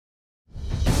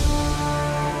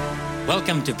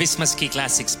Welcome to Visma Ski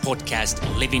Classics podcast,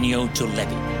 Livigno to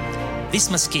Levi.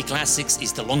 Visma Ski Classics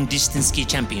is the long-distance ski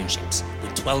championships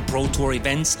with 12 Pro Tour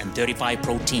events and 35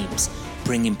 pro teams,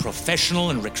 bringing professional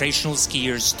and recreational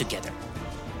skiers together.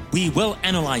 We will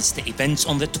analyze the events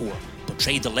on the tour,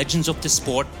 portray the legends of the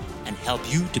sport, and help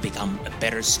you to become a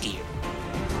better skier.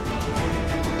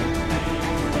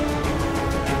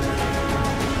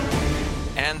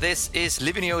 And this is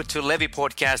Livigno to Levi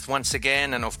podcast once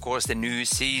again, and of course the new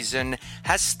season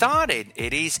has started.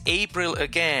 It is April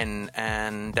again,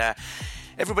 and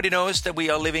everybody knows that we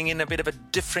are living in a bit of a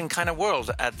different kind of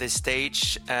world at this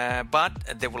stage, but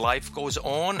the life goes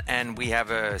on, and we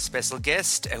have a special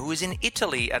guest who is in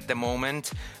Italy at the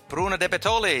moment, Bruno De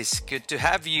Bertolis. Good to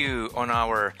have you on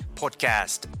our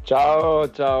podcast.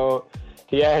 Ciao.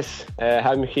 Yes,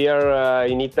 I'm here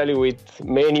in Italy with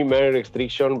many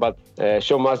restrictions, but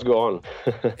show must go on.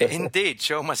 Indeed,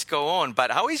 show must go on.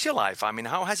 But how is your life? I mean,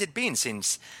 how has it been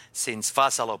since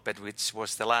Vasaloppet, which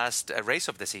was the last race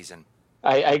of the season?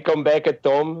 I come back at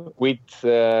home with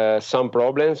some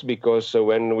problems because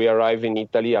when we arrive in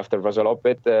Italy after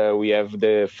Vasaloppet, we have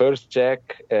the first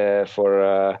check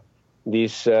for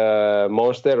this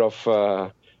monster of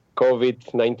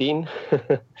COVID-19.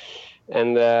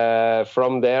 And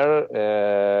from there,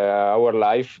 our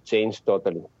life changed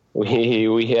totally.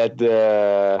 We had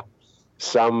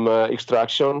some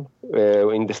extraction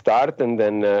in the start and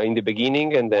then in the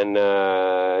beginning, and then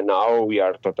now we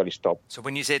are totally stopped. So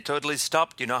when you say totally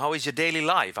stopped, how is your daily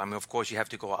life? I mean, of course, you have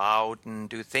to go out and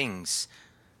do things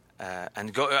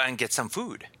and go and get some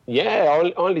food.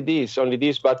 Yeah, only this.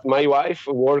 But my wife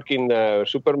works in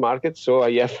supermarket, so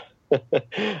I have.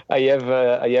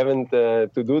 I haven't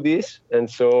to do this, and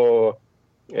so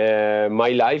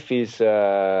my life is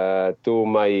to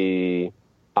my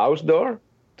house door,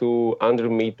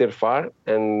 200 meters far,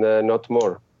 and not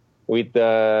more, with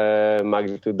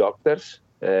magnitude doctors,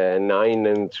 9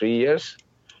 and 3 years,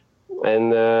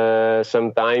 and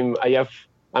sometime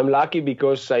I'm lucky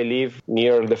because I live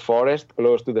near the forest,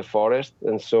 close to the forest,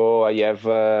 and so I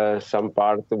have some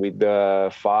part with the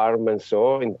farm and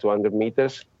so in 200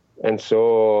 meters. And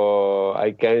so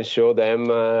I can show them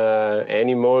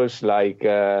animals like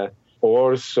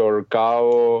horse or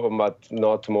cow, but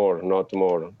not more.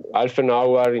 Half an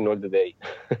hour in all the day.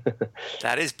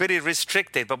 That is pretty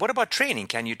restricted. But what about training?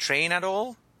 Can you train at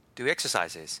all? Do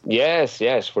exercises? Yes,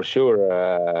 for sure.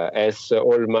 As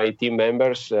all my team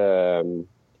members,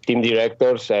 team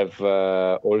directors have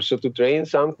also to train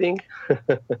something.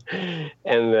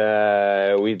 And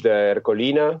with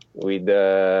Ercolina, with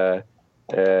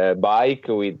bike,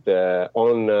 with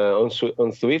on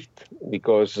Swift,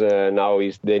 because now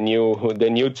is the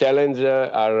new challenge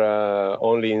are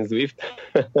only in Swift.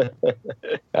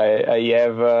 I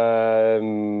have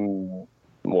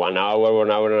 1 hour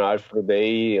and a half per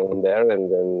day on there,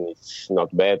 and then it's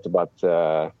not bad. But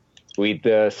with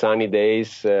sunny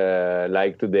days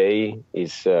like today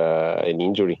is an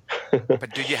injury.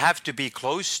 But do you have to be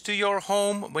close to your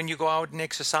home when you go out and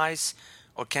exercise?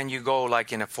 Or can you go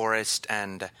like in a forest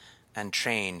and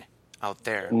train out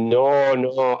there?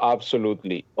 No,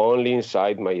 absolutely. Only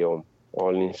inside my home.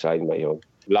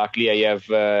 Luckily, I have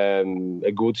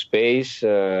a good space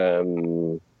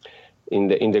in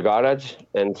the garage,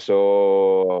 and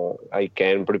so I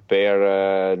can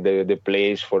prepare the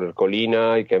place for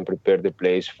Ercolina. I can prepare the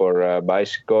place for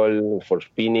bicycle, for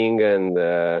spinning, and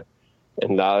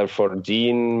other for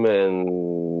gym.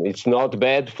 And it's not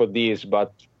bad for this,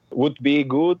 but would be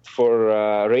good for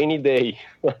a rainy day,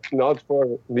 not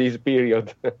for this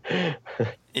period.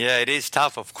 Yeah, it is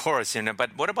tough, of course,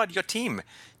 But what about your team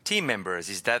members?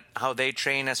 Is that how they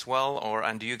train as well,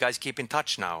 and do you guys keep in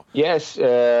touch now? Yes,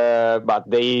 but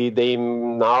they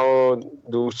now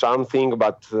do something,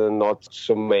 but not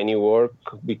so many work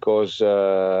because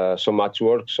so much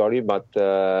work. Sorry, but.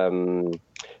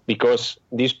 Because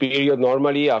this period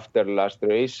normally after last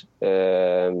race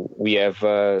we have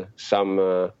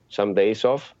some days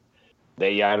off.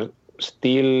 They are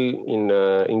still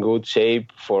in good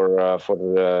shape for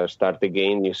start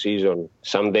again new season.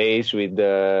 Some days with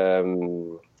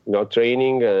no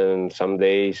training, and some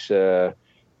days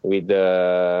with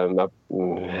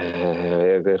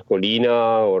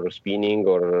Ercolina or spinning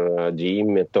or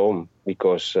gym at home,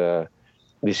 because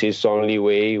this is the only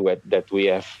way that we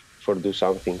have for do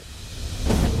something.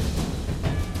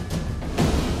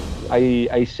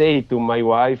 I say to my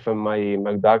wife and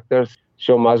my doctors,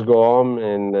 show must go on,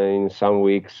 and in some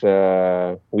weeks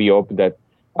we hope that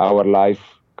our life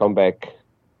come back.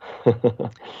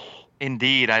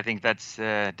 Indeed, I think that's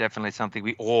definitely something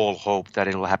we all hope that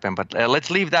it will happen. But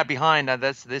let's leave that behind.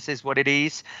 This is what it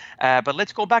is. But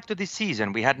let's go back to this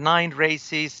season. We had 9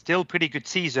 races, still pretty good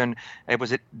season. It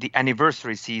was the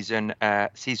anniversary season,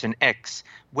 season X.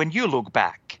 When you look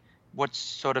back, what's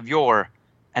sort of your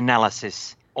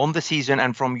analysis on the season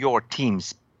and from your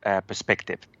team's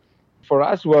perspective? For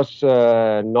us was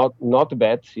not a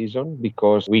bad season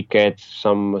because we catch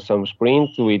some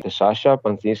sprint with Sasha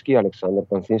Pansinski, Alexander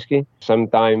Pansinski.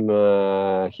 Sometime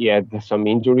he had some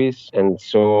injuries, and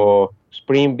so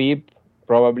sprint beep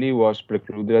probably was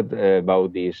precluded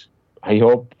about this. I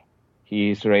hope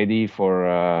he is ready for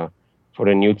a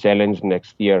new challenge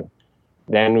next year.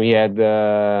 Then we had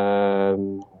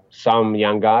some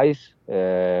young guys.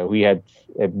 We had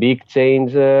a big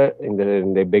change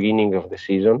in the beginning of the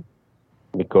season,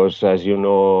 because, as you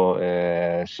know,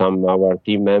 some of our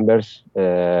team members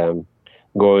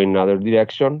go in another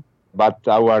direction. But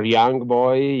our young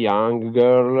boy, young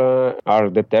girl are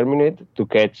determined to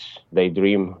catch their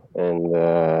dream, and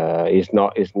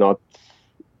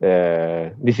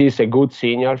this is a good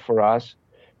signal for us.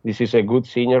 This is a good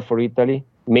signal for Italy.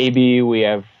 Maybe we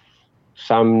have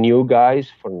some new guys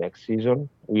for next season.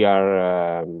 We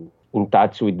are in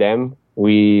touch with them.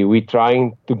 We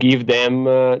trying to give them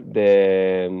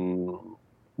the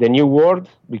new word,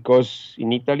 because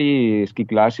in Italy ski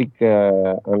classic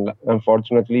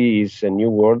unfortunately is a new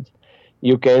word.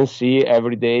 You can see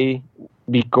every day,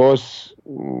 because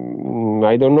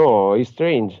I don't know, it's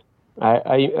strange.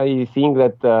 I think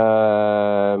that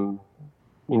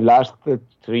in last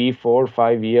 3, 4,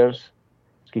 5 years,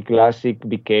 ski classic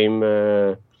became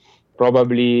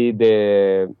probably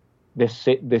the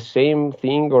same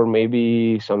thing, or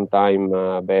maybe sometime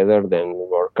better than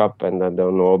World Cup, and I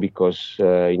don't know, because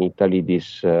in Italy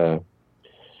this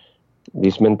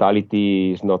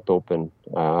mentality is not open.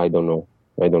 I don't know.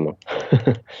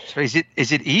 So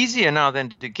is it easier now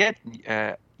then to get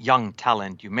young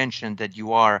talent? You mentioned that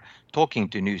you are talking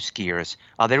to new skiers.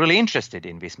 Are they really interested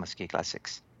in Visma Ski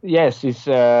Classics? Yes, it's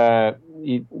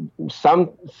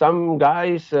some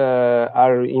guys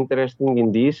are interested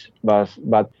in this, but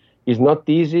it's not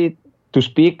easy to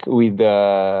speak with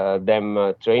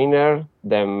them trainer,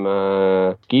 them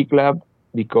ski club,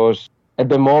 because at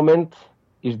the moment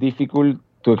it's difficult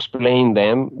to explain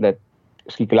them that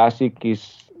ski classic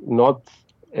is not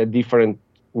a different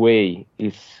way;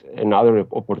 it's another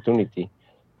opportunity,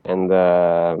 and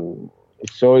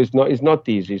so it's not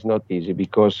easy. It's not easy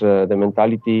because the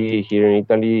mentality here in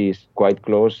Italy is quite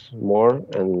close more,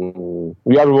 and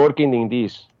we are working in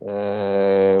this.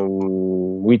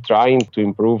 We're trying to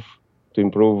improve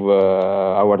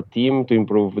our team, to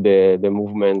improve the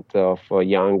movement of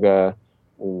young girl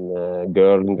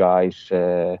and guys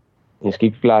in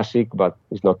ski classic, but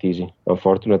it's not easy.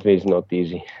 Unfortunately, it's not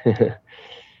easy.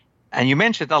 And you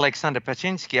mentioned Alexander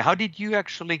Pansinski. How did you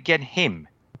actually get him?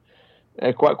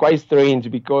 Quite strange,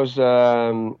 because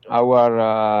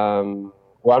our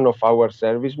one of our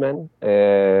servicemen,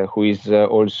 who is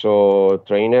also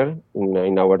trainer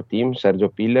in our team, Sergio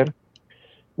Piller,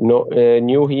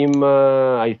 knew him,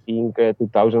 I think,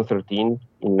 2013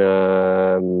 in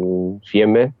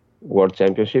Fiemme World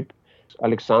Championship.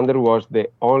 Alexander was the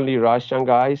only Russian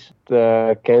guys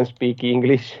that can speak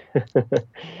English.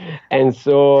 And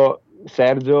so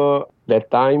Sergio, that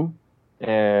time,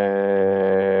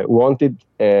 wanted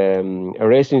a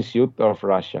racing suit of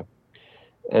Russia.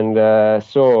 And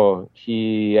so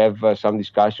he have some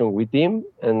discussion with him,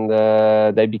 and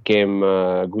they became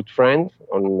good friends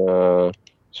on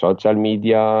social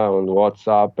media, on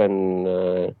WhatsApp,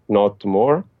 and not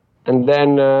more. And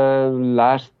then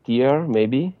last year,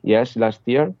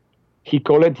 he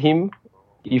called him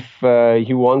if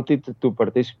he wanted to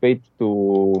participate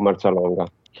to Marcialonga.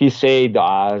 He said,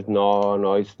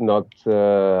 no, it's not.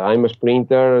 I'm a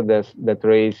sprinter. That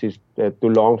race is too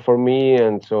long for me,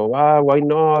 and so why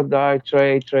not? I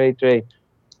try.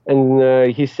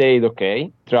 And he said,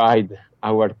 okay. Tried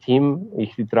our team.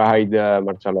 He tried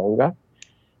Marcialonga,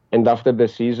 and after the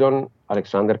season,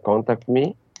 Alexander contacted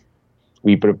me.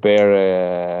 We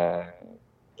prepare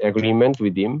agreement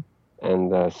with him,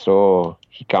 and so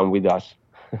he come with us.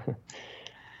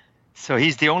 So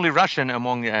he's the only Russian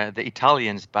among the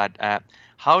Italians, but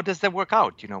how does that work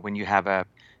out? When you have a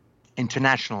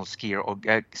international skier or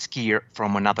a skier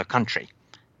from another country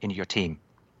in your team.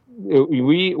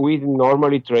 We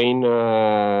normally train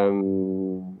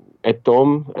at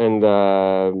home, and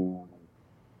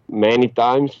many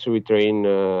times we train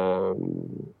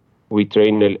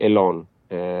alone.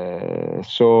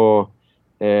 So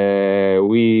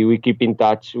we keep in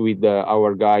touch with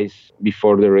our guys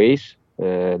before the races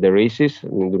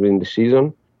during the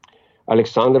season.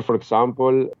 Alexander, for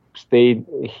example, stayed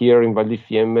here in Val di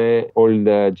Fiemme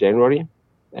all January,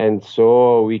 and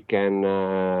so we can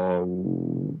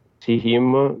see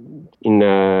him in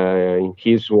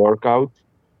his workout.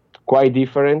 Quite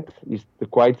different. It's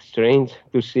quite strange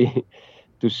to see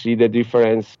the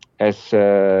difference as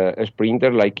a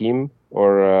sprinter like him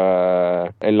or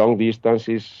a long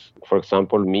distances. For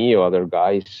example, me or other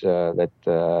guys that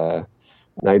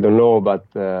I don't know, but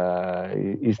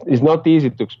it's not easy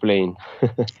to explain.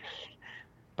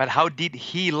 But how did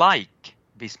he like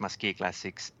Visma Ski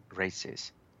Classics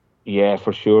races? Yeah,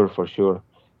 for sure.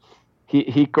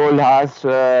 He called us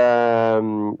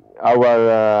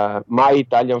my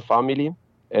Italian family,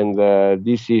 and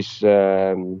this is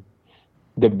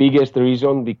the biggest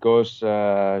reason because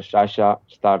Sasha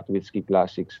started with Ski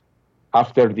Classics.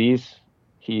 After this,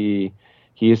 he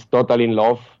is totally in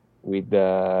love with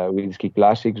Ski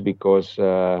Classics because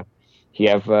he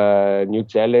have a new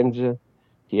challenge.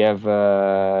 He have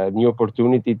a new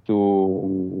opportunity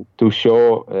to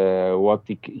show what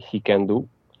he can do,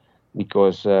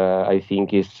 because I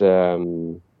think it's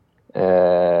under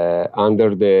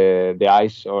the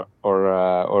eyes or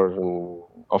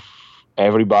of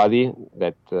everybody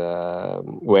that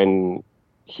when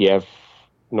he have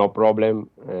no problem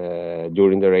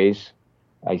during the race,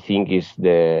 I think is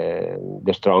the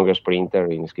strongest sprinter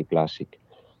in Ski Classic.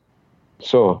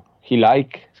 So he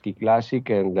like Ski Classic,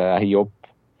 and I hope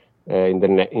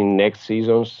in next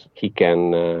seasons he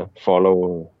can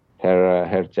follow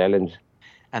her challenge.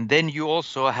 And then you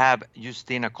also have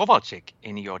Justyna Kowalczyk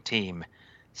in your team.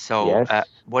 So Yes.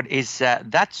 what is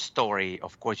that story?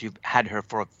 Of course, you've had her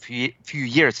for a few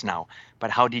years now, but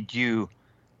how did you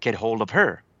get hold of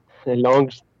her? A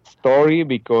long story,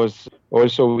 because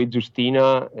also with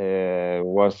Justyna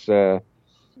was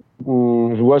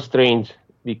strange,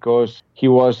 because he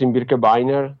was in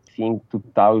Birkebeiner, I think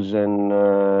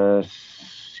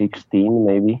 2016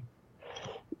 maybe.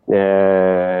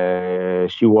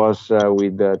 She was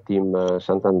with the team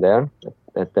Santander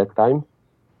at that time,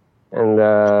 and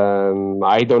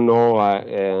I don't know,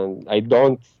 and I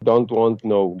don't want to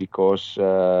know, because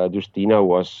Justyna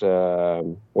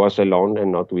was alone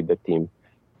and not with the team.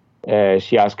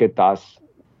 She asked us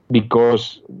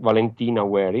because Valentina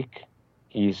Werik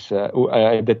is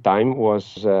at the time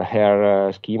was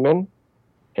her skiman,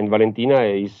 and Valentina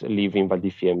is living in Val di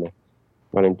Fiemme.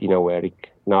 Valentina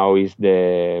Werik now is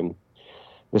the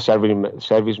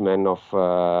serviceman of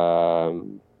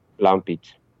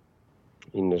Lampic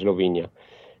in Slovenia.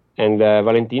 And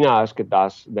Valentina asked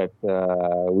us that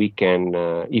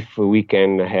if we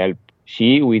can help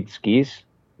she with skis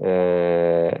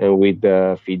and with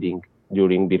feeding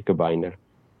during Birkebeiner.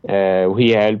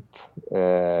 We help,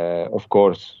 of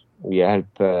course, we help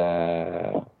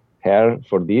her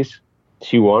for this.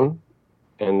 She won.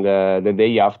 And the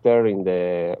day after, in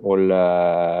the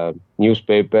all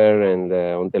newspaper and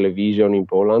on television in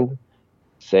Poland,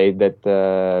 said that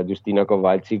Justyna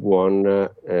Kowalczyk won,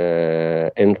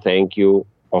 and thank you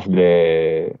of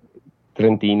the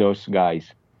Trentinos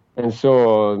guys. And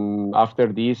so after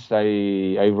this,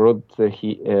 I wrote her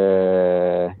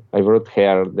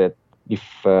that if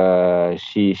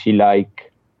she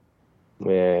like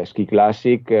Ski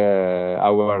Classic,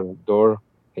 our door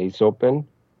is open.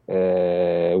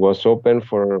 Was open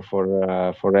for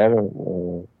her,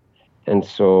 and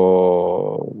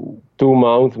so 2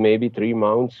 months, maybe 3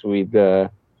 months with her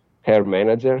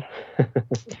manager,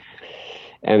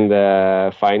 and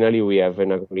finally we have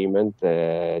an agreement.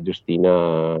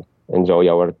 Justyna enjoy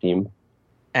our team,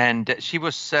 and she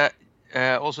was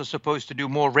also supposed to do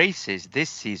more races this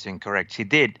season, correct? She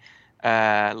did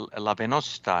La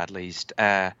Venosta at least.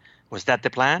 Was that the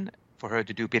plan for her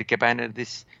to do Birkebeiner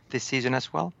this season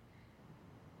as well?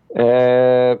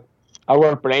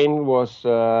 Our plan was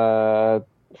 3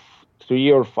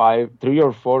 or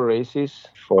 4 races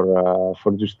for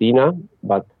Justyna,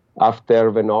 but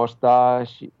after Venosta,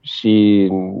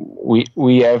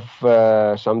 we have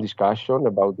some discussion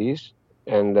about this,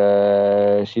 and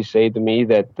she said to me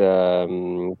that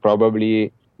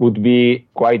probably would be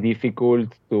quite difficult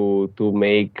to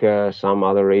make some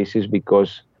other races,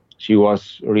 because she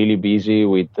was really busy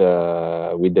with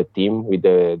the team, with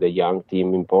the young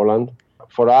team in Poland.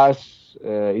 For us,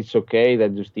 it's okay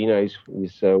that Justyna is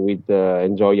with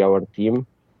enjoy our team.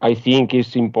 I think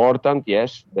it's important,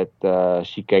 yes, that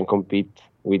she can compete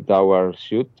with our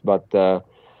suit, but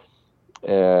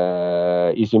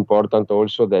it's important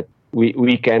also that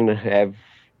we can have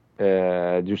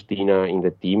Justyna in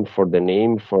the team for the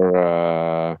name,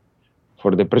 for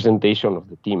the presentation of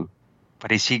the team.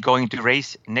 But is he going to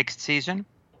race next season?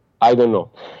 I don't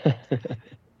know.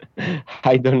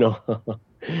 I don't know.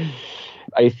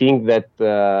 I think that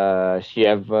she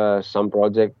have some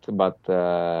project, but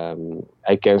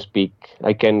I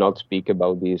cannot speak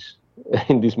about this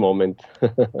in this moment.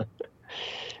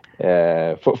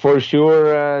 For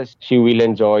sure, she will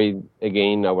enjoy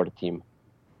again our team.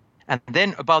 And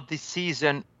then about this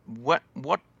season, what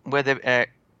were the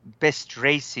best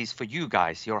races for you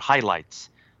guys? Your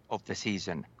highlights of the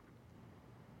season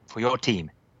for your team?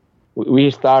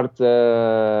 We start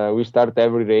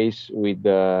every race with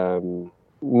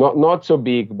not so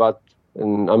big, but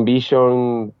an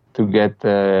ambition to get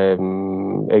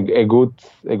a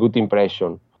good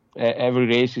impression. Every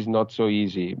race is not so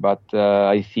easy, but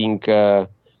I think the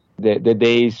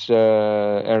days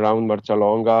around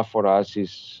Marcialonga for us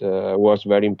was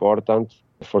very important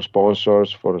for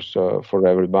sponsors, for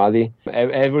everybody.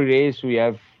 Every race we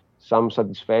have some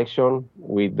satisfaction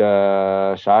with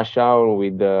Sasha or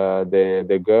with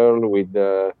the girl, with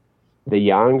the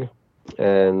young,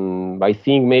 and I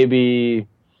think maybe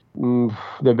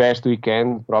the best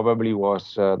weekend probably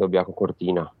was Dobbiaco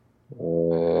Cortina.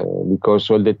 Because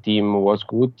all the team was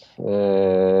good,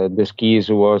 the skis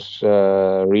was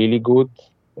really good,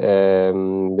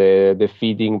 the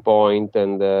feeding point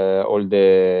and all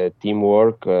the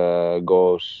teamwork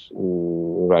goes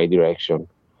in the right direction.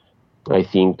 I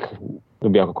think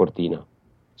Dobbiaco Cortina.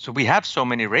 So we have so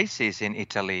many races in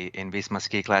Italy in Visma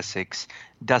Ski Classics.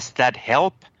 Does that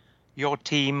help your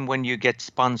team when you get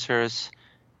sponsors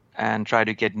and try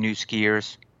to get new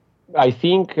skiers? I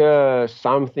think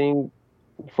something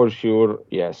for sure,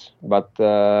 yes, but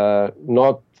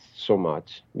not so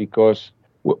much, because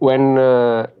when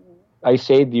I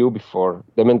said you before,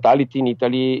 the mentality in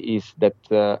Italy is that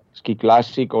ski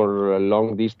classic or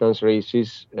long distance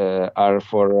races are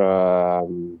for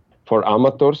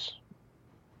amateurs,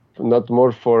 not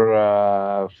more for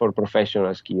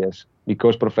professional skiers,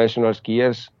 because professional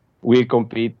skiers will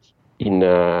compete in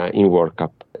World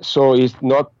Cup. So it's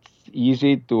not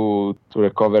easy to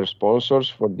recover sponsors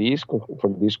for these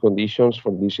conditions,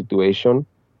 for this situation.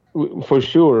 For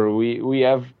sure, we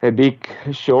have a big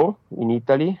show in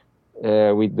Italy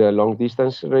with the long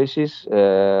distance races.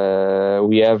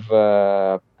 We have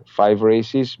 5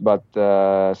 races, but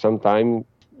sometimes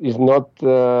it's not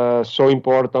so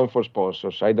important for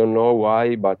sponsors. I don't know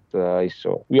why, but it's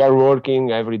so. We are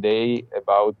working every day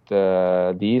about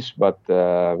this, but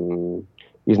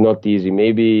it's not easy.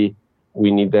 Maybe we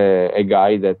need a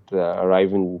guy that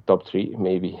arrive in top 3,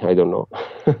 maybe. I don't know.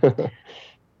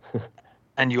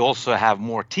 And you also have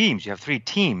more teams. You have 3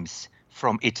 teams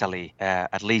from Italy,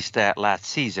 at least last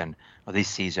season or this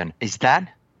season. Is that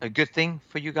a good thing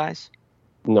for you guys?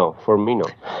 No, for me, no.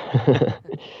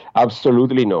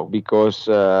 Absolutely no, because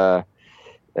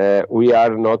we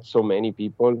are not so many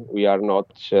people. We are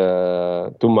not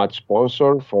too much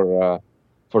sponsor for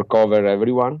cover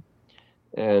everyone.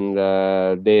 And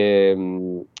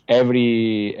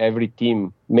every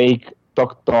team make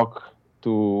talk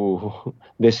to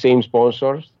the same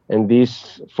sponsors, and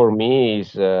this for me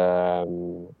is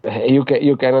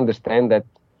you can understand that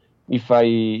if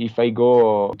I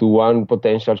go to one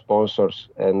potential sponsors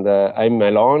and I'm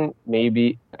alone,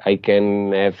 maybe I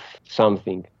can have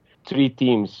something. 3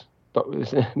 teams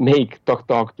make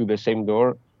talk to the same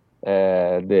door.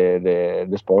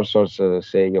 The sponsors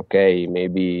say okay,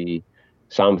 maybe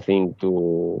something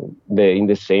to in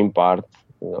the same part,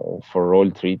 for all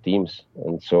 3 teams,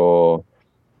 and so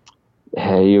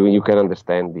you can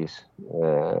understand this.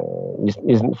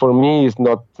 For me, it's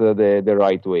not the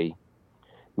right way.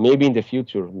 Maybe in the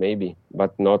future, maybe,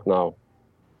 but not now.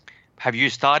 Have you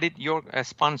started your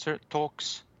sponsor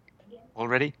talks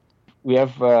already? We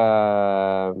have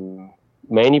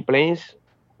many plans.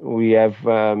 We have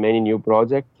many new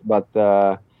projects, but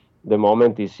the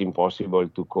moment is impossible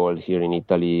to call here in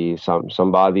Italy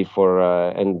somebody for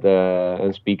and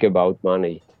speak about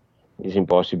money. It's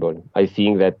impossible. I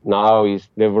think that now is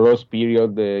the worst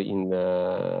period in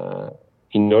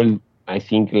all, I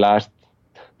think, last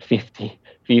 50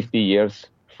 years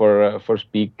for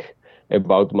speak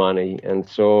about money, and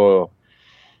so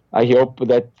I hope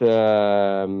that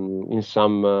in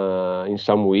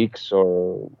some weeks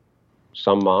or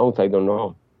some month, I don't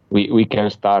know, we can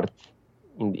start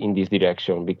in this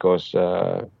direction, because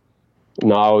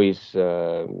now is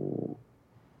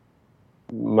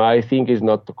I think is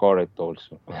not correct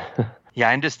also. Yeah,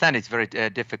 I understand it's very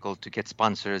difficult to get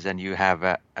sponsors, and you have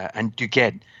and to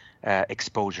get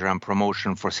exposure and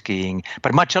promotion for skiing.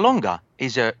 But Marcialonga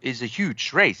is a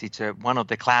huge race. It's one of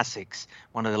the classics,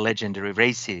 one of the legendary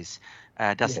races.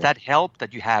 Does that help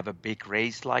that you have a big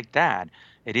race like that?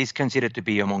 It is considered to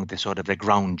be among the sort of the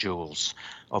ground jewels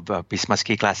of Visma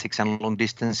Ski Classics and long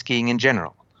distance skiing in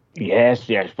general. Yes,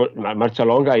 yes.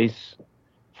 Marcialonga is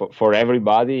for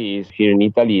everybody. Is here in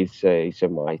Italy is a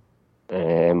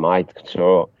might.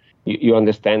 So you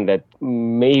understand that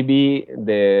maybe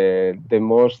the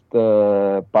most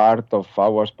part of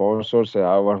our sponsors,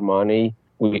 our money,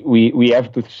 we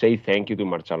have to say thank you to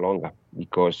Marcialonga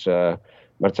because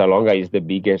Marcialonga is the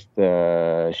biggest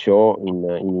show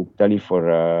in Italy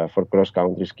for cross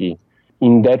country ski.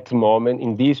 In this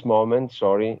moment,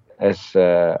 sorry, as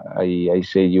I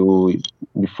say you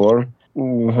before,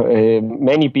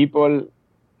 many people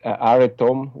are at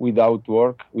home without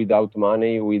work, without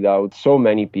money, without so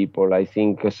many people. I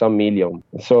think some million.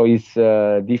 So it's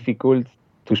difficult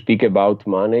to speak about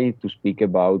money, to speak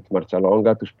about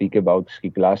Marcialonga, to speak about Ski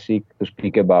Classic, to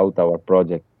speak about our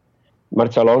project.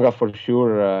 Marcialonga for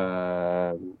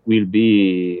sure will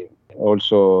be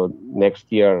also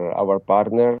next year our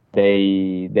partner.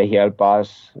 They help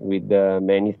us with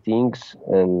many things,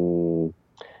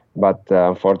 but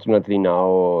unfortunately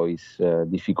now it's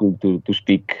difficult to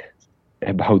speak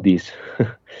about this.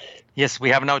 Yes, we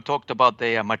have now talked about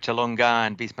the Marcialonga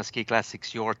and Visma Ski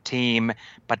Classics, your team.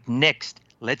 But next,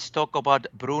 let's talk about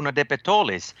Bruno De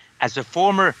Petolis as a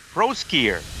former pro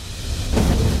skier.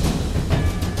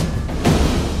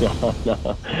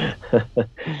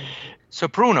 So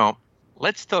Bruno,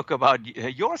 let's talk about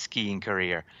your skiing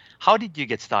career. How did you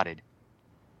get started?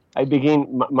 I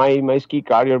begin my ski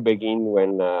career began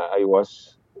when I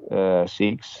was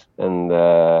 6, and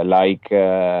like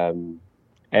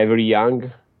every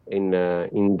young in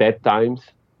that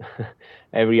times,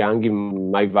 every young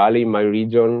in my valley, my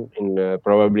region, in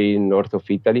probably in north of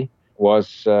Italy,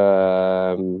 was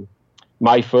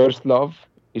my first love.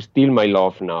 Is still my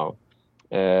love now.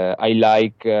 I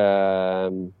like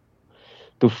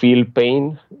to feel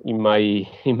pain in my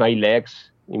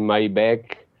legs, in my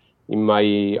back, in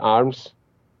my arms,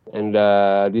 and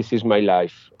this is my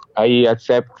life. I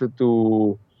accept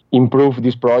to improve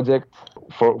this project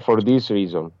for this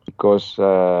reason because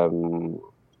I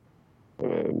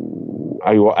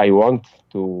want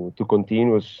to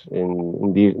continue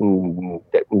in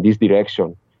this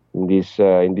direction, in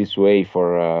this way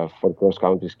for cross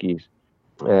country skis.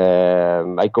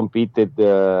 I competed.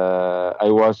 I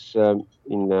was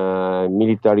in a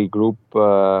military group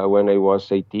when I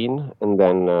was 18, and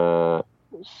then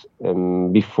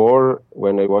before,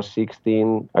 when I was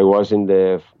 16, I was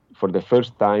for the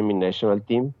first time in national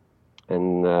team,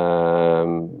 and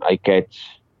I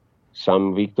catch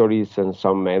some victories and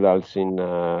some medals in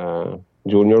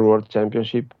junior world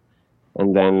championship,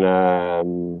 and then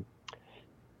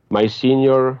my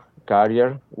senior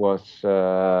career was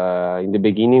in the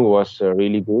beginning was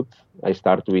really good. I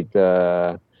started with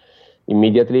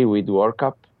immediately with World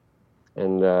Cup,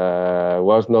 and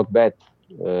was not bad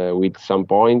with some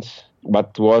points,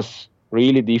 but was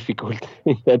really difficult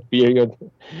in that period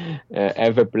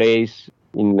have a place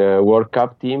in World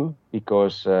Cup team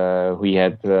because we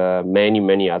had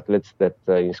many athletes that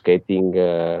in skating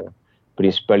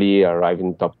principally arrive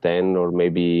in top 10 or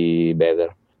maybe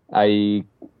better. I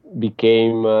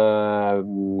became a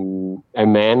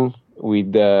man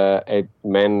with a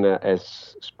man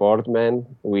as sportman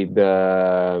with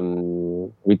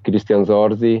Christian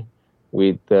Zorzi,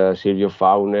 with Silvio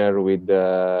Fauner, with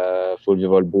Fulvio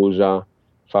Valbusa,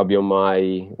 Fabio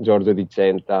Mai, Giorgio Di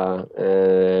Centa,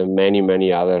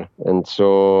 many other. And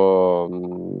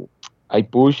so I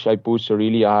push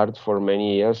really hard for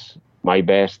many years. My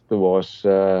best was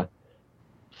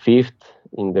fifth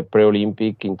in the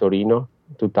pre-Olympic in Torino,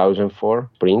 2004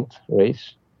 sprint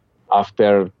race.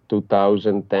 After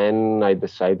 2010, I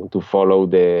decided to follow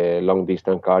the long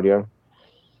distance career,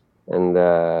 and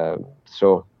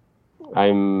so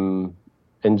I'm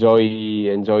enjoy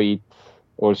it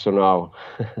also now.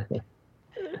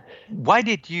 Why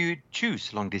did you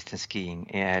choose long distance skiing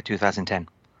in 2010?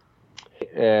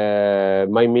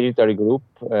 My military group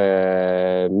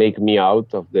make me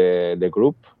out of the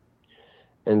group,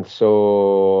 and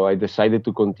so I decided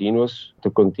to continue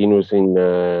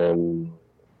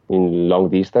in long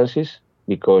distances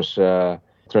because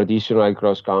traditional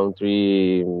cross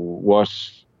country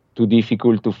was too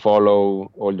difficult to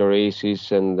follow all the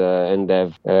races and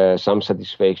have some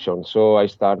satisfaction. So I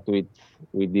start with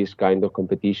this kind of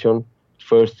competition.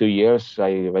 First 2 years,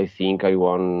 I think I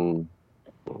won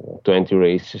 20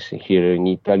 races here in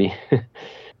Italy.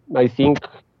 I think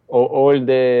all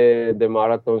the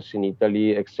marathons in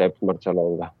Italy except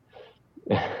Marcialonga.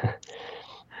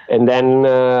 And then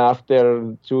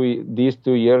after these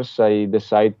 2 years, I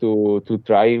decided to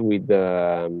try with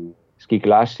the Ski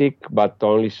Classic, but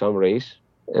only some race.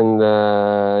 And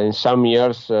in some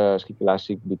years, Ski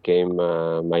Classic became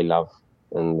my love.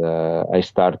 and I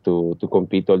start to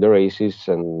compete all the races.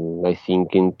 And I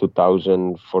think in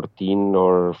 2014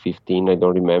 or 15, I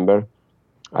don't remember,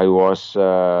 I was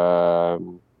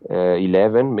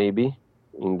 11 maybe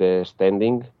in the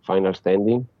final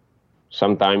standing.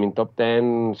 Sometime in top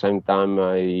 10, sometime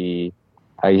I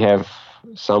have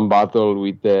some battle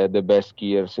with the best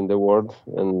skiers in the world,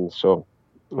 and so.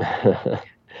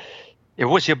 It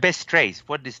was your best race.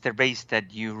 What is the race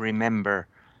that you remember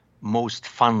most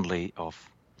fondly of?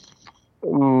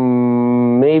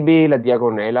 Maybe La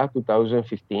Diagonela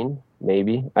 2015,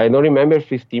 maybe. I don't remember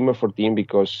 15 or 14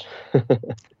 because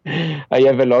I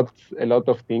have a lot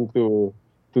of things to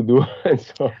do, and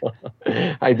so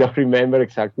I don't remember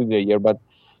exactly the year. But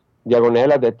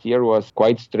Diagonela that year was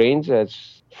quite strange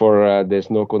as for the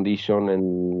snow condition,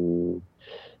 and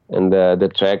the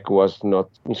track was not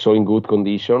so in good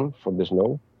condition for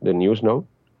the new snow.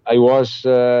 I was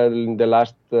in the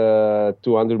last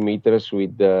 200 meters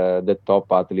with the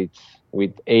top athletes,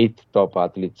 with 8 top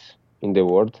athletes in the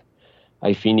world.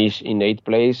 I finished in 8th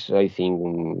place, I think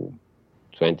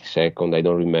 22nd, I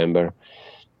don't remember,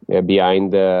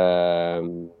 behind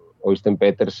Øystein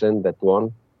Petersen that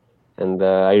won. And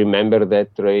I remember that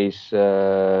race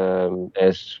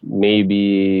as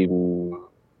maybe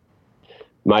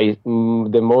my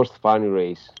most funny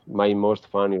race,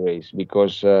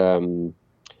 because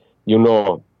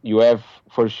you have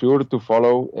for sure to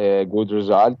follow a good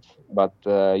result, but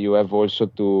you have also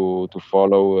to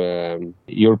follow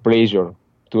your pleasure,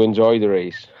 to enjoy the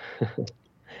race.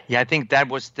 Yeah, I think that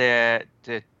was the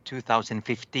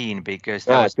 2015, because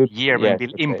that was the year when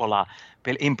Bill Impola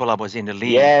was in the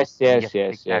lead. Yes,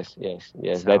 exactly.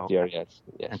 That year, yes.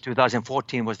 And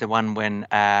 2014 was the one when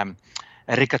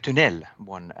Rica Tunnel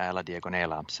won La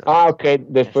Diagonela. So, okay,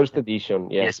 the first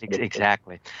edition. Yes,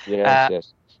 exactly.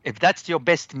 Yes. If that's your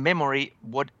best memory,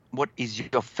 what is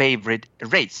your favorite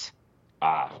race?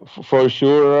 For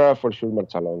sure,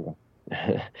 Marcialonga.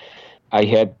 I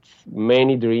had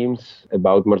many dreams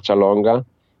about Marcialonga.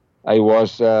 I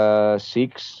was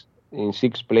in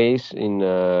sixth place in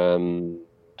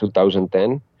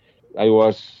 2010. I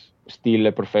was still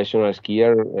a professional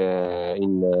skier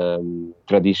in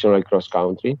traditional cross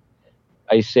country.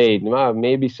 I said,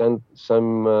 maybe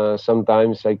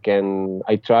sometimes I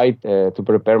tried to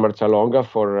prepare Marcialonga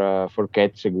for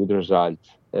catch a good result.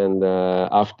 And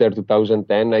after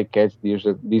 2010, I catch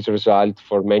this result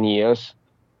for many years,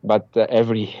 but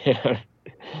every year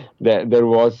there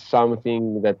was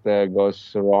something that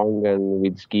goes wrong, and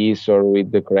with skis or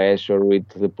with the crash or with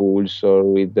the pools or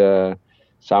with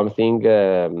something.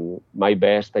 My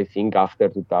best, I think, after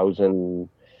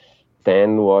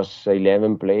 2010 was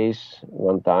 11th place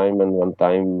one time, and one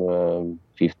time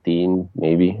 15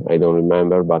 maybe, I don't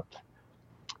remember, but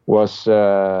was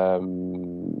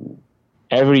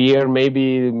every year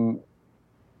maybe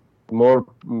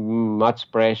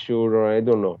much pressure, or I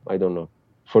don't know.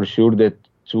 For sure that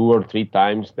 2 or 3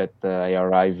 times that I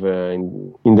arrive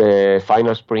in the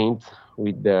final sprint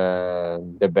with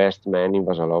the best man in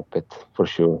Vasaloppet, for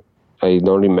sure. I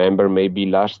don't remember, maybe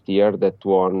last year that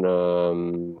won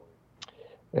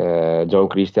John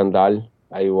Christian Dahl.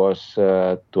 I was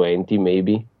 20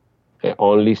 maybe,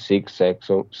 only 6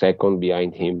 seconds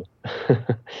behind him.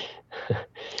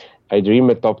 I dream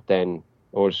a top 10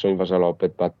 also in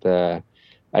Vasaloppet, but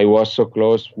I was so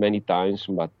close many times,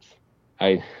 but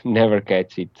I never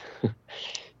catch it.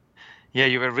 Yeah,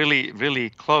 you were really, really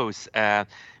close.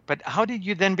 But how did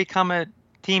you then become a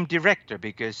team director?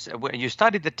 Because when you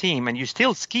started the team, and you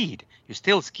still skied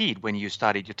when you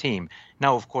started your team.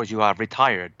 Now, of course, you are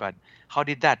retired, but how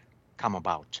did that come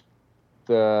about?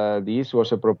 This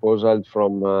was a proposal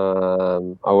from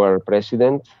our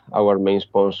president, our main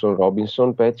sponsor,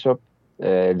 Robinson Pet Shop,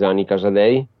 Gianni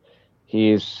Casadei.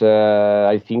 He is,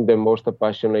 I think, the most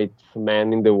passionate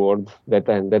man in the world that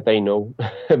I know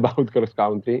about cross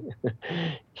country.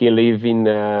 He lives in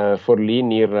Forlì,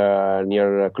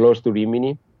 near close to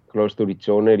Rimini, close to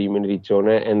Rimini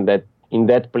Riccione, and that in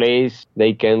that place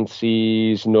they can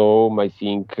see snow, I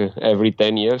think, every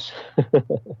 10 years.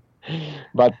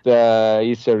 But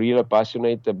he's really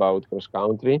passionate about cross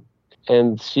country,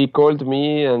 and she called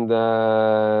me and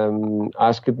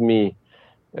asked me,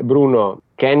 Bruno,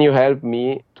 can you help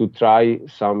me to try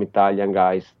some Italian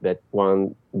guys that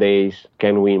one day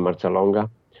can win Marcialonga?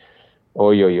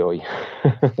 Oi.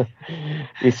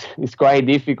 It's quite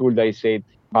difficult, I said,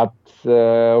 but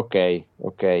okay.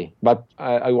 But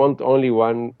I want only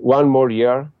one more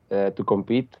year to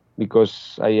compete,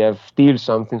 because I have still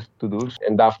something to do.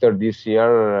 And after this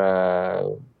year,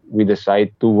 we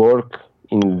decide to work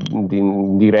in the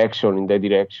direction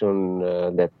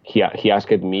that he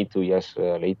asked me 2 years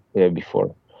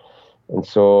before. And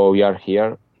so we are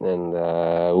here, and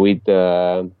with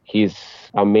his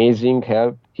amazing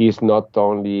help, he is not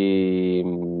only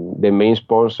the main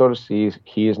sponsor.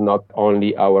 He is not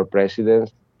only our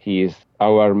president. He is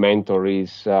our mentor.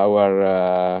 Is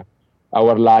our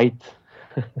light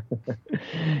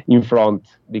in front,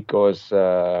 because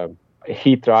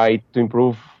he tried to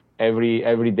improve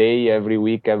every day, every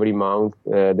week, every month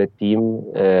the team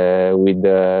with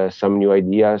some new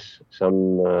ideas.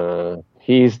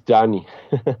 He is Gianni.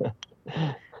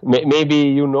 Maybe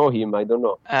you know him. I don't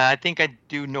know. I think I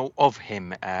do know of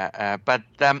him. But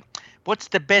what's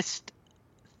the best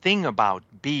thing about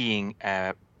being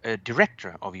a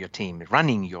director of your team,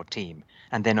 running your team,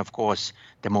 and then of course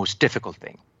the most difficult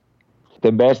thing?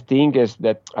 The best thing is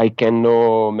that I can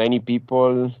know many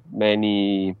people,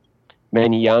 many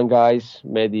young guys,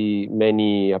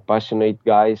 many passionate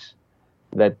guys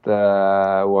that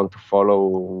want to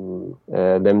follow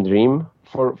them dream.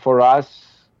 For us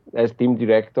as team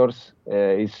directors,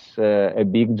 it's a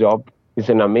big job. It's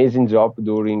an amazing job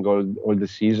during all the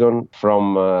season,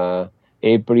 from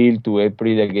April to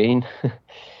April again.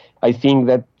 I think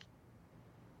that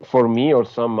for me or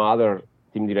some other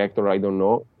team director, I don't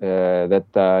know, that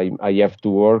I have to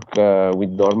work with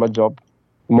normal job,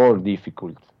 more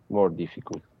difficult.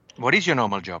 What is your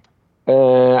normal job?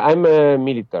 I'm a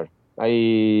military.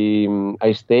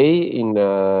 I stay in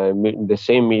the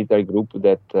same military group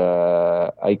that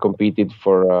I competed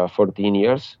for 14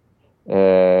 years,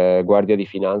 Guardia di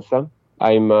Finanza.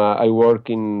 I work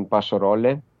in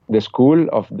Passarolle, the school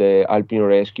of the Alpine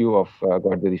Rescue of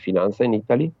Guardia di Finanza in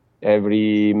Italy.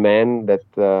 Every man that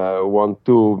want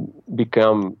to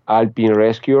become Alpine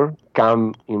rescuer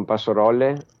come in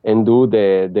Passarolle and do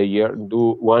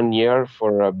do 1 year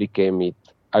for become it.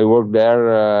 I work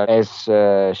there as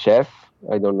chef.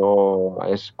 I don't know,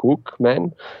 as cook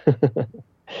man.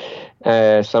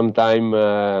 Sometime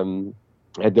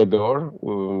at the door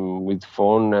with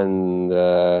phone and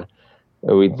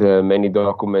with many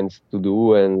documents to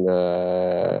do. And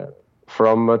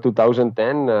from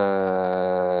 2010,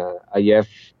 I have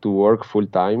to work full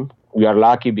time. We are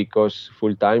lucky because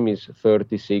full time is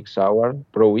 36 hours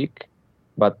per week,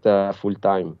 but full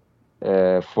time.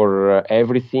 For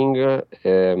everything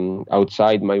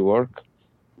outside my work,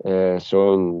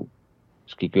 so in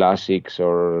ski classics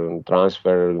or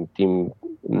transfer, team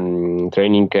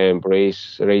training camp,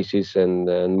 races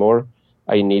and more,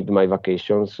 I need my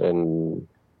vacations and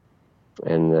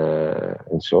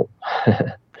so.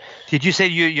 Did you say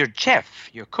you're chef,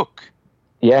 you're cook?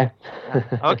 Yeah.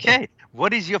 Okay.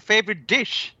 What is your favorite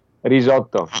dish?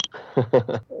 Risotto.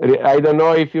 I don't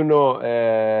know if you know.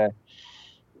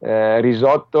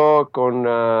 Risotto con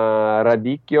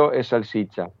radicchio e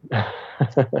salsiccia.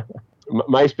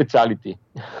 My specialty.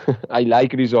 I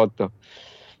like risotto.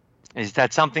 Is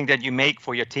that something that you make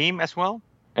for your team as well?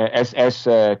 As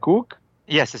cook?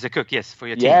 Yes, as a cook, yes, for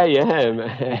your team.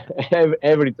 Yeah.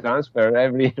 Every transfer,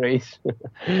 every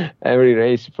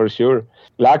race for sure.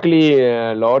 Luckily,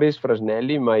 Loris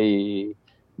Frasnelli,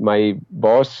 my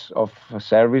boss of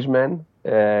servicemen,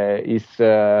 is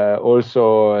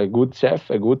also a good chef,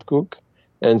 a good cook,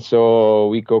 and so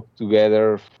we cook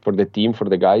together for the team, for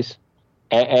the guys.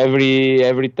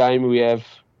 Every time we have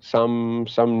some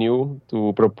new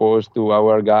to propose to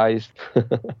our guys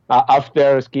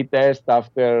after ski test,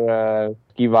 after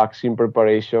ski vaccine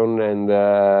preparation, and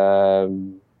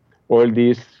all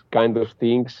these kind of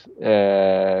things,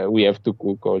 we have to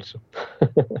cook also.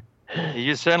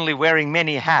 You're certainly wearing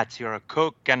many hats. You're a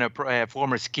cook and a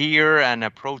former skier and a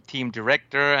pro team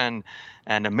director and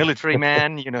a military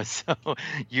man, so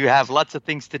you have lots of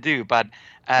things to do. But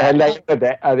and I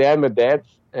am a dad.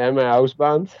 I'm a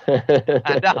husband.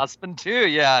 And a husband too,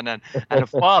 yeah, and a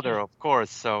father, of course.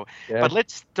 So, yeah. But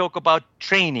let's talk about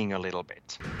training a little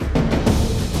bit.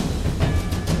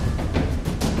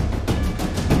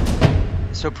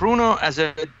 So Bruno, as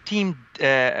a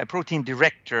pro team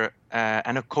director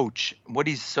and a coach, what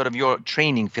is sort of your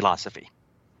training philosophy?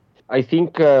 I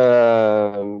think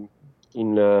in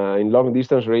long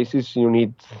distance races you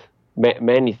need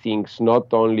many things.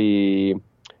 Not only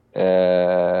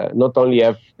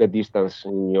have the distance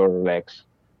in your legs,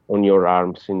 on your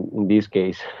arms. In this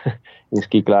case, in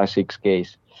ski classics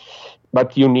case,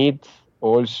 but you need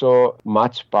also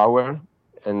much power,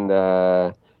 and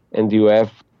you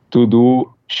have to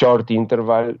do short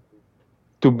interval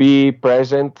to be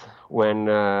present when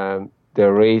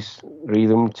the race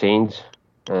rhythm change,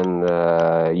 and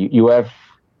you have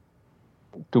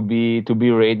to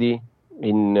be ready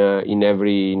in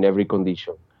every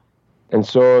condition. and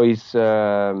so it's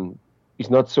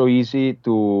not so easy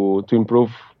to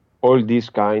improve all these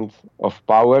kinds of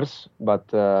powers.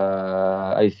 But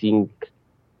I think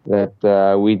that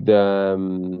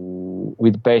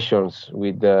with patience,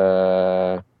 with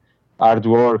hard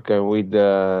work, and with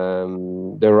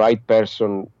the right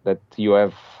person that you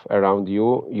have around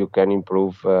you, you can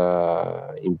improve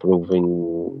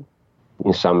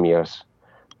in some years.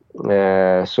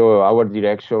 So our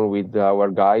direction with our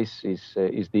guys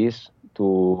is this,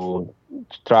 to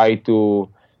try to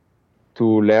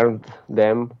learn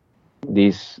them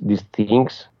these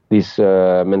things, this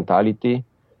mentality.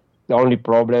 The only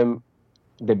problem,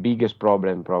 the biggest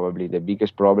problem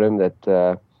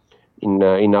that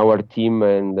in our team,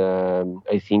 and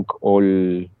I think all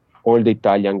the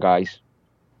Italian guys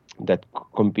that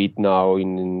compete now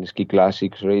in ski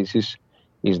classics races,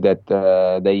 is that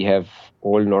they have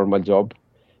all normal job,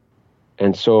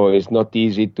 and so it's not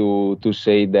easy to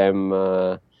say them,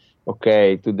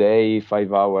 okay, today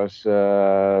 5 hours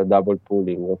double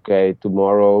pulling, okay,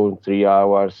 tomorrow 3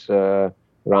 hours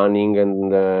running,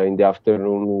 and in the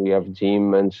afternoon we have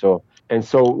gym, and so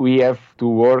we have to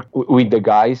work with the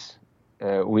guys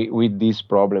with this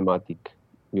problematic.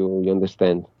 You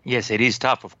understand? Yes, it is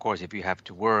tough, of course, if you have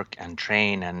to work and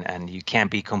train, and you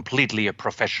can't be completely a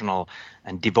professional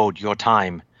and devote your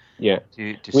time. Yeah,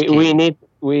 to skiing.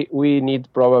 We need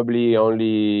probably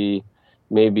only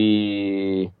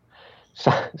maybe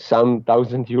some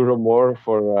 €1,000 more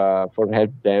for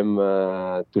help them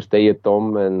to stay at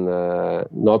home and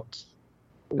not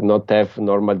have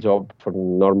normal job for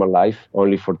normal life,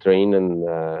 only for train. And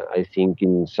I think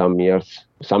in some years,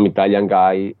 some Italian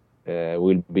guy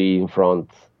will be in front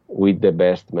with the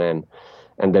best man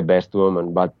and the best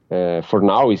woman. But for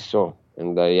now it's so,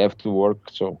 and I have to work.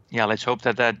 So yeah, let's hope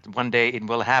that one day it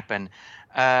will happen.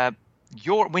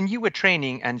 When you were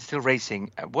training and still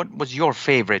racing, what was your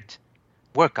favorite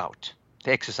workout,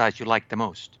 the exercise you liked the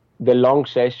most? The long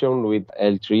session with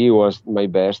L3 was my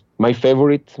best. My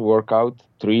favorite workout,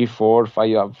 3, 4,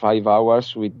 5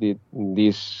 hours with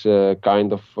this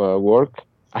kind of work.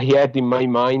 I had in my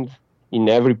mind, in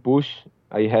every push,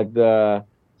 I had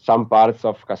some parts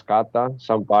of Cascata,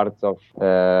 some parts of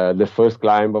the first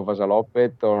climb of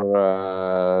Asalopet,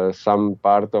 or some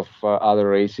part of other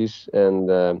races. And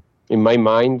in my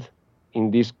mind,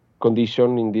 in this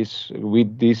condition,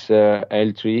 with this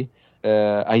L3,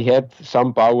 I had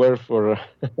some power for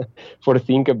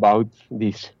think about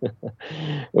this.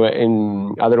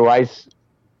 And otherwise,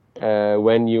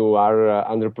 when you are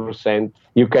 100%,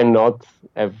 you cannot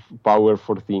have power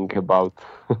for think about.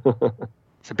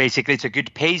 So basically, it's a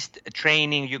good paced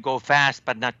training. You go fast,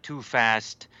 but not too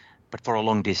fast, but for a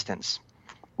long distance.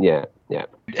 Yeah.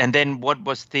 And then, what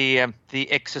was the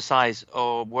exercise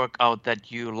or workout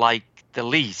that you liked the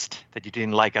least, that you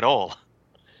didn't like at all?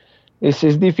 This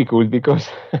is difficult because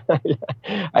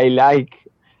I like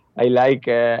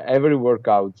every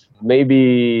workout.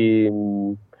 Maybe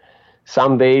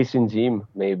some days in gym,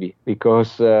 maybe,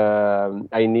 because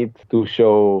I need to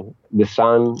show the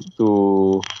sun,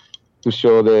 to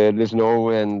show the snow,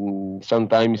 and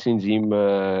sometimes in gym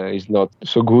is not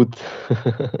so good.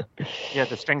 Yeah,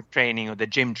 the strength training or the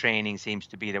gym training seems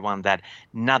to be the one that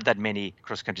not that many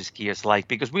cross-country skiers like,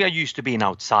 because we are used to being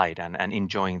outside and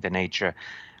enjoying the nature.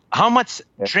 How much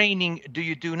training do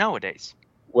you do nowadays?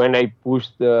 When I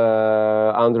pushed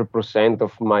 100%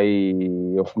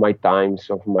 of my times,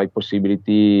 of my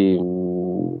possibility,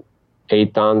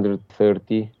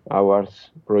 830 hours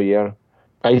per year.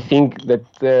 I think that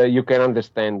you can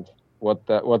understand what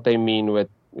I mean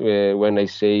when I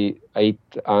say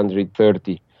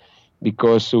 830,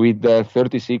 because with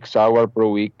 36 hours per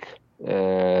week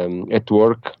at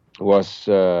work was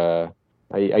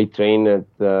I train at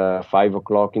 5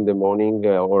 o'clock in the morning,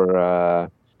 or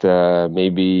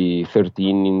maybe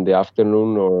 13 in the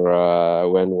afternoon, or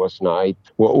when was night.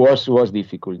 Was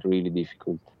difficult, really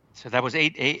difficult. So that was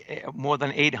more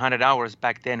than 800 hours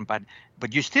back then, but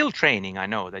you're still training. I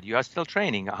know that you are still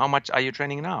training. How much are you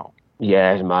training now?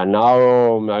 Yes, man.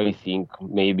 Now I think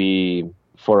maybe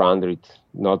 400,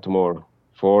 not more.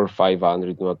 400,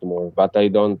 500, not more. But I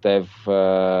don't have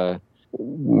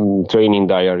training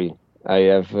diary. I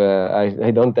have.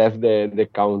 I don't have the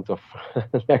count of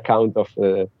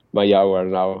my hour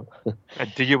now.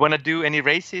 Do you want to do any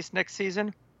races next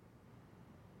season?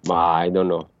 I don't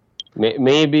know.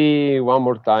 Maybe one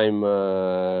more time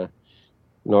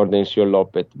Northern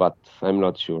Skiolopet, but I'm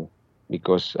not sure,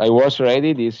 because I was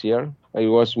ready this year. I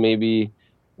was maybe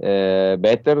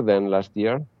better than last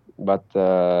year, but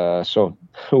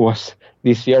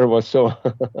this year was so.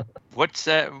 What's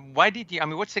the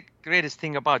greatest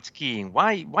thing about skiing?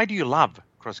 Why do you love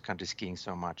cross-country skiing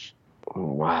so much?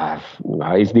 Wow,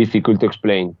 it's difficult to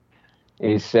explain.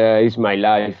 It's my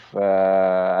life.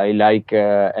 I like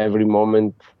every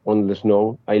moment on the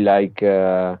snow. I like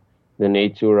the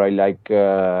nature. I like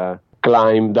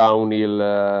climb downhill.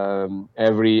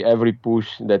 Every push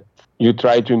that you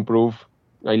try to improve.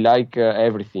 I like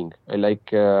everything. I like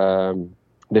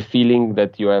the feeling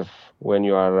that you have when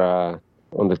you are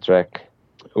on the track,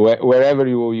 wherever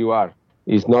you are.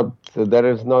 There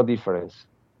is no difference.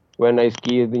 When I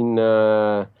skied in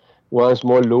one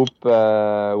small loop,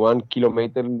 1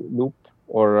 kilometer loop,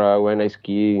 or when I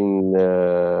ski in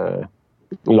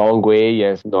long way,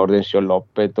 yes,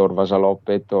 Nordenskiöldloppet or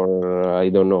Vasaloppet, or I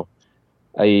don't know.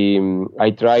 I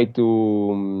try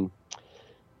to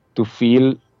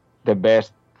feel the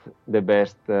best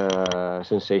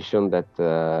sensation that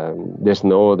the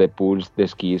snow, the pools, the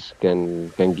skis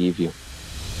can give you.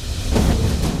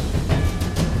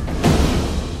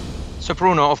 So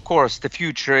Bruno, of course, the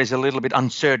future is a little bit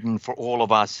uncertain for all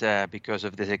of us because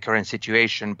of the current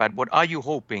situation. But what are you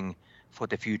hoping for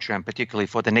the future, and particularly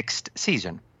for the next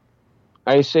season?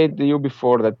 I said to you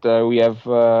before that we have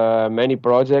many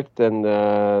projects and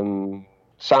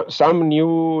some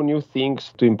new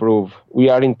things to improve. We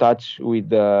are in touch with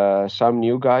some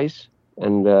new guys,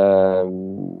 and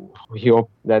we hope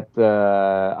that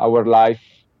our life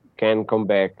can come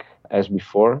back as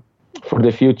before. For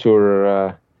the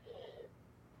future,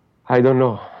 I don't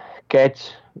know,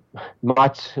 catch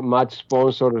much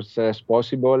sponsors as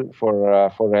possible for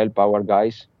help our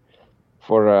guys,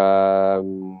 for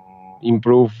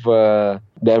improve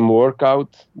them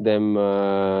workout,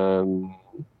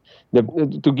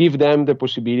 to give them the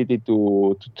possibility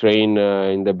to train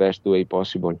in the best way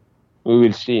possible. We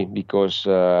will see, because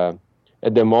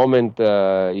at the moment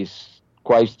it's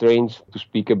quite strange to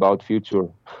speak about future,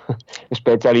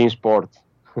 especially in sport.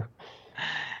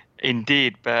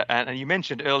 Indeed, and you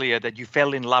mentioned earlier that you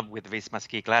fell in love with Visma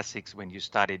Ski Classics when you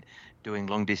started doing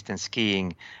long-distance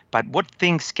skiing. But what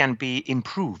things can be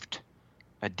improved,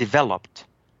 developed,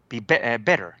 be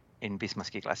better in Visma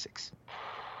Ski Classics?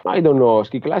 I don't know.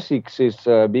 Ski Classics is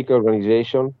a big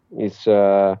organization. It's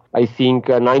I think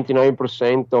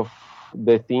 99% of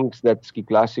the things that Ski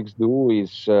Classics do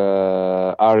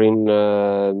are in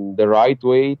the right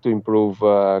way to improve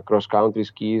cross-country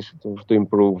skis, to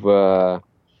improve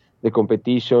the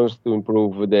competitions, to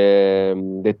improve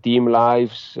the team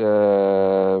lives.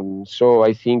 So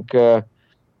I think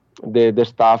the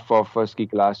staff of Ski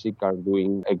Classic are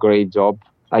doing a great job.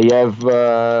 I have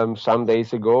some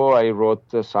days ago I wrote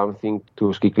something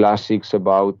to Ski Classics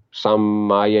about some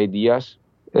my ideas,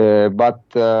 but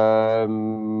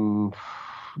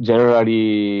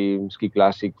generally Ski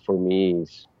Classic for me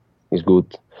is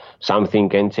good. Something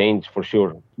can change for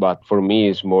sure, but for me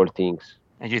it's more things.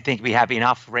 And you think we have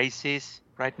enough races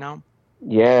right now?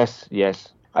 Yes.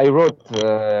 I wrote,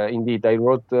 indeed,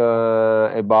 about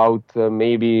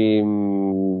maybe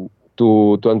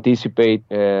to anticipate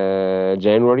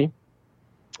January,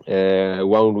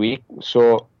 1 week.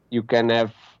 So you can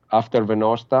have, after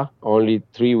Venosta, only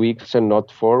 3 weeks and not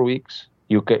 4 weeks.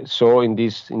 So in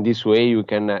this way, you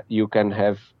can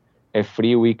have a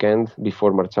free weekend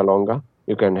before Marcialonga.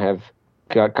 You can have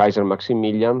Kaiser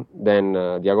Maximilian, then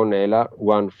Diagonela,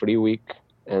 1 free week,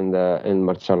 and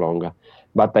Marcialonga.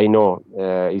 But I know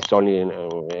it's only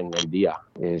an idea.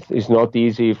 It's not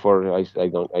easy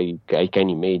I can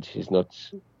imagine. It's not,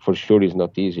 for sure, it's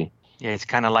not easy. Yeah, it's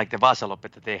kind of like the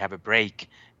Vasaloppet, that they have a break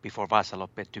before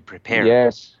Vasaloppet to prepare.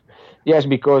 Yes,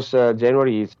 because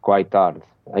January is quite hard.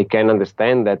 I can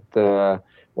understand that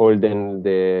all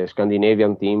the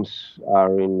Scandinavian teams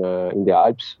are in the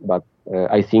Alps, but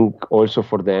I think also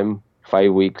for them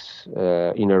 5 weeks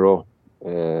in a row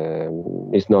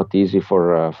is not easy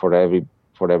for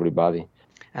everybody.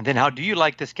 And then how do you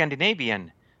like the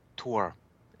Scandinavian tour,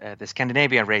 the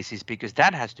Scandinavian races, because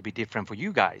that has to be different for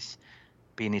you guys,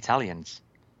 being Italians?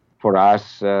 For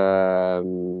us, there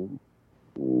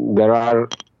are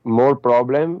more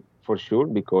problems for sure,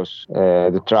 because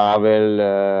the travel,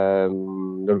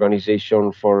 the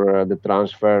organization for the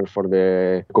transfer, for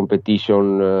the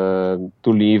competition, to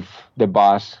leave the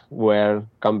bus,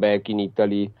 come back in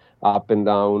Italy, up and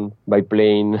down by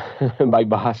plane, by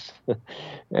bus,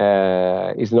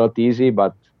 is not easy.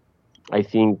 But I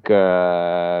think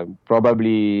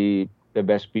probably the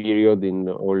best period in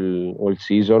all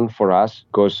season for us,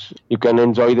 because you can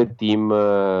enjoy the team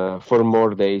for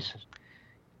more days.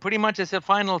 Pretty much as a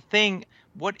final thing,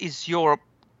 what is your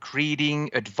greeting,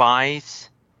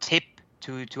 advice, tip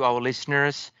to our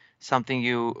listeners? Something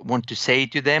you want to say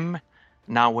to them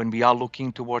now when we are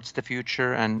looking towards the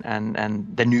future and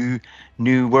the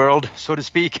new world, so to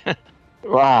speak?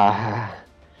 Wow.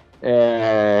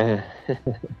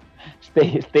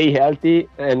 Stay healthy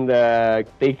and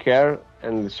take care,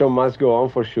 and so must go on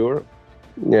for sure.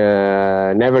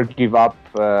 Never give up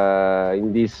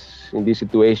in this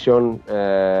situation.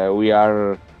 We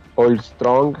are all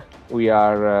strong. We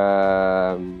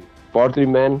are portly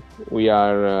men. We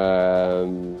are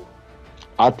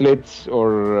athletes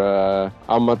or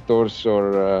amateurs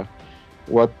or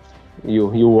what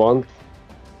you want.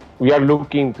 We are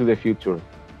looking to the future,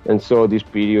 and so this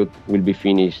period will be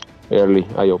finished early,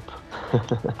 I hope.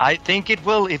 I think it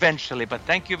will eventually, but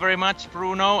thank you very much,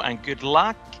 Bruno, and good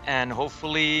luck. And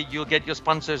hopefully you'll get your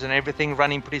sponsors and everything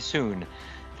running pretty soon.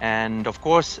 And of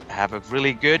course, have a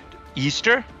really good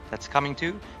Easter that's coming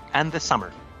too, and the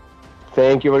summer.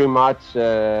 Thank you very much.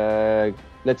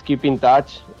 Let's keep in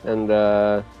touch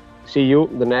and see you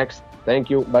the next.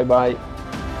 Thank you. Bye-bye.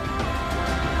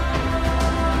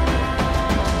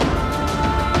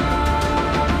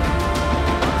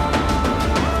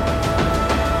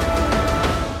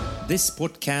 This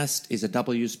podcast is a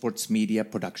W Sports Media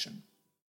production.